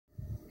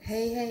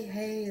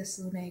Hey, it's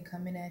Lune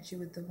coming at you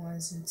with the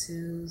ones and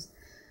twos.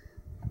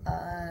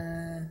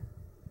 Uh,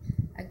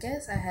 I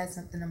guess I had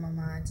something on my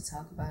mind to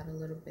talk about a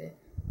little bit.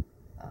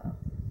 Uh,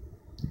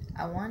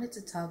 I wanted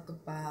to talk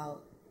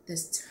about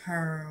this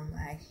term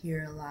I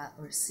hear a lot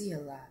or see a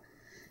lot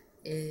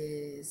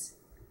is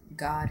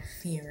God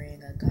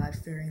fearing, a God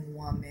fearing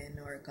woman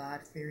or a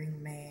God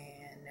fearing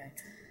man.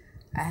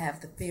 I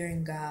have the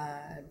fearing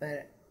God,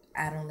 but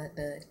I don't let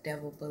the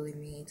devil bully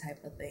me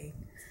type of thing.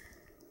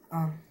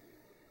 Um,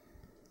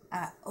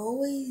 I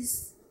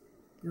always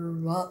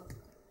grew up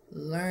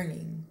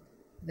learning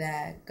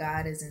that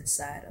God is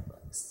inside of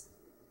us.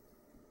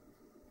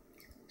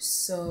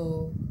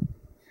 So,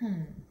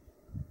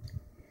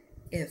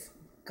 if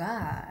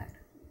God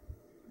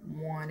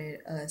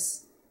wanted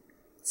us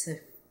to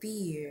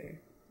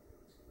fear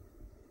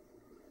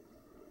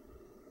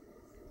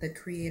the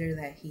creator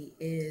that he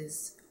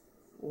is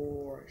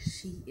or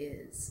she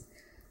is,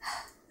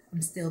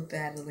 I'm still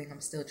battling,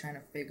 I'm still trying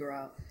to figure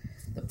out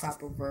the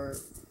proper verb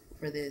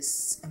for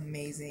this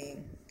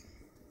amazing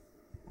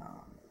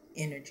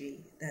energy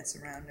that's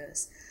around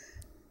us.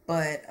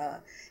 But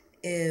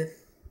if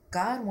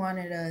God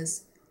wanted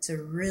us to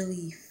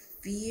really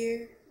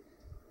fear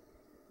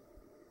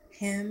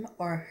him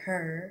or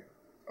her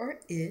or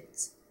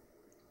it,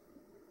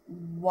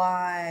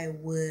 why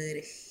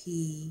would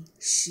he,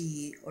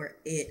 she, or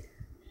it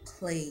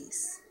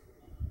place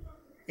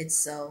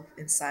itself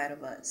inside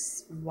of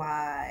us?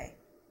 Why?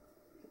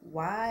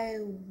 Why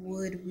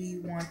would we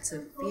want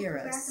to fear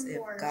us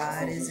if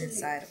God is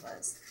inside of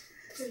us?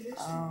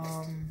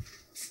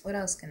 What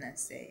else can I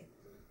say?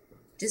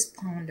 Just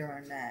ponder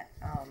on that.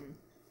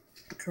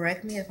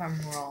 Correct me if I'm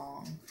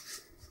wrong,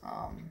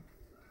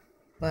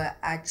 but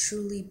I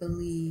truly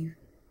believe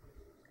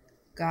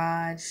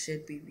God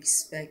should be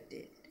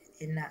respected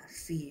and not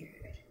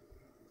feared,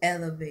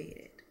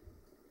 elevated.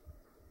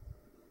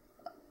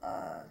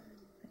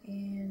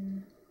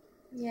 And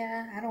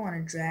yeah, I don't want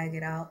to drag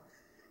it out,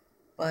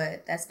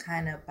 but that's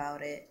kind of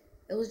about it.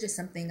 It was just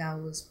something I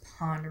was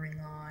pondering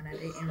on. I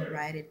didn't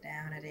write it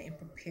down, I didn't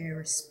prepare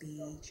a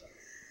speech,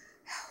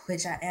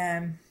 which I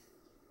am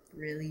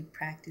really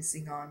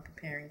practicing on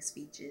preparing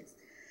speeches.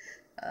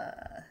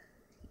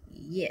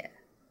 Yeah,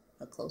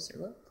 a closer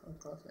look, a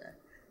closer.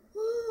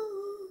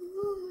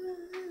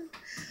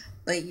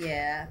 But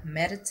yeah,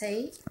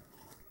 meditate,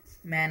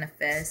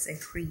 manifest, and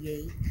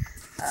create.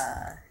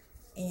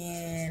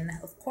 And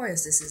of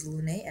course, this is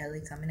Lune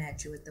Ellie coming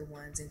at you with the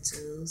ones and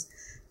twos.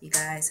 You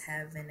guys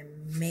have an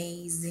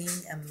amazing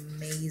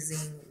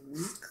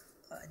week,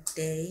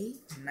 day,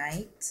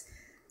 night,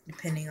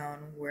 depending on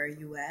where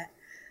you at.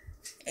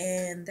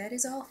 And that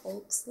is all,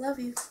 folks. Love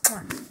you.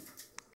 Mwah.